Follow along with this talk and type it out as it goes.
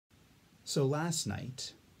So last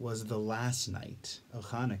night was the last night of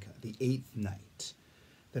Hanukkah, the 8th night,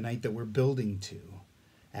 the night that we're building to,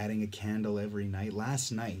 adding a candle every night.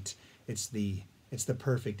 Last night, it's the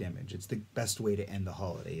perfect image. It's the best way to end the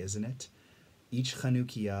holiday, isn't it? Each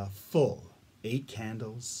Chanukiah full, 8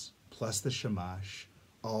 candles plus the shamash,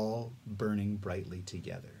 all burning brightly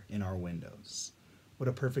together in our windows. What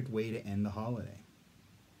a perfect way to end the holiday.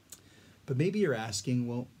 But maybe you're asking,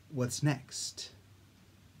 well, what's next?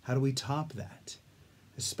 How do we top that?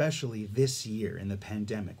 Especially this year in the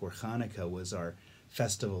pandemic, where Hanukkah was our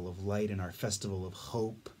festival of light and our festival of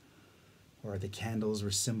hope, where the candles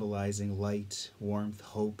were symbolizing light, warmth,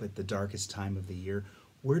 hope at the darkest time of the year.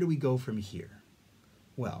 Where do we go from here?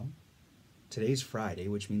 Well, today's Friday,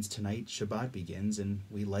 which means tonight Shabbat begins, and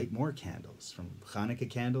we light more candles, from Hanukkah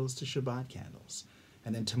candles to Shabbat candles.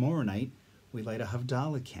 And then tomorrow night, we light a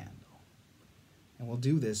Havdalah candle. And we'll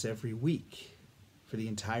do this every week for the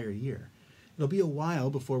entire year. It'll be a while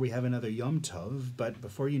before we have another Yom Tov, but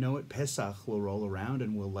before you know it, Pesach will roll around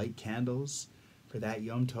and we'll light candles for that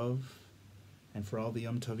Yom Tov and for all the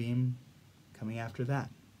Yom Tovim coming after that.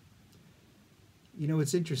 You know,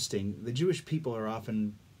 it's interesting. The Jewish people are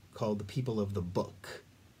often called the people of the book,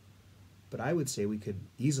 but I would say we could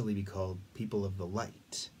easily be called people of the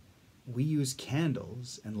light. We use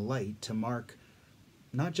candles and light to mark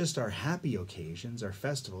not just our happy occasions, our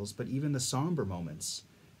festivals, but even the somber moments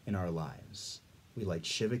in our lives. We light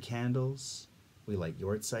Shiva candles, we light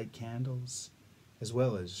Yortzeit candles, as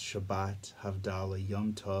well as Shabbat, Havdalah,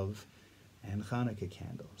 Yom Tov, and Hanukkah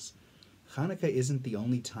candles. Hanukkah isn't the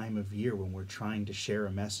only time of year when we're trying to share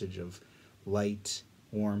a message of light,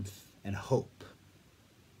 warmth, and hope.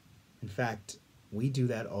 In fact, we do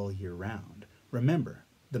that all year round. Remember,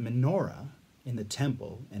 the menorah in the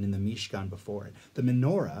temple and in the Mishkan before it, the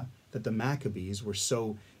menorah that the Maccabees were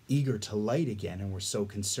so eager to light again and were so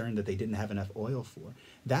concerned that they didn't have enough oil for,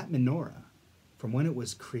 that menorah, from when it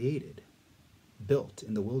was created, built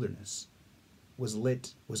in the wilderness, was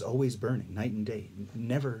lit, was always burning, night and day,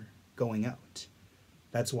 never going out.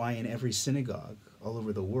 That's why in every synagogue all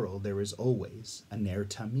over the world there is always a ner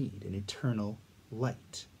tamid, an eternal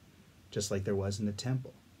light, just like there was in the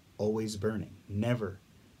temple, always burning, never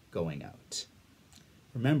going out.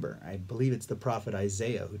 Remember, I believe it's the prophet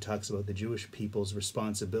Isaiah who talks about the Jewish people's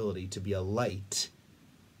responsibility to be a light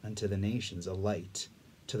unto the nations, a light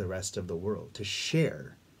to the rest of the world, to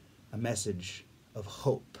share a message of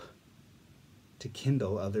hope, to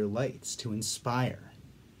kindle other lights, to inspire,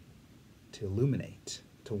 to illuminate,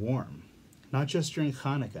 to warm, not just during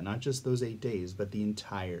Hanukkah, not just those 8 days, but the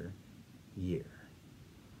entire year.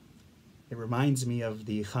 It reminds me of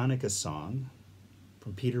the Hanukkah song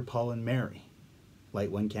from Peter, Paul, and Mary, Light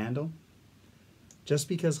One Candle. Just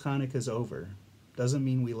because Hanukkah's over doesn't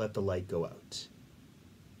mean we let the light go out.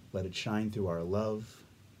 Let it shine through our love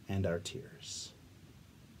and our tears.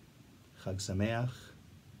 Chag Sameach,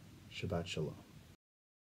 Shabbat Shalom.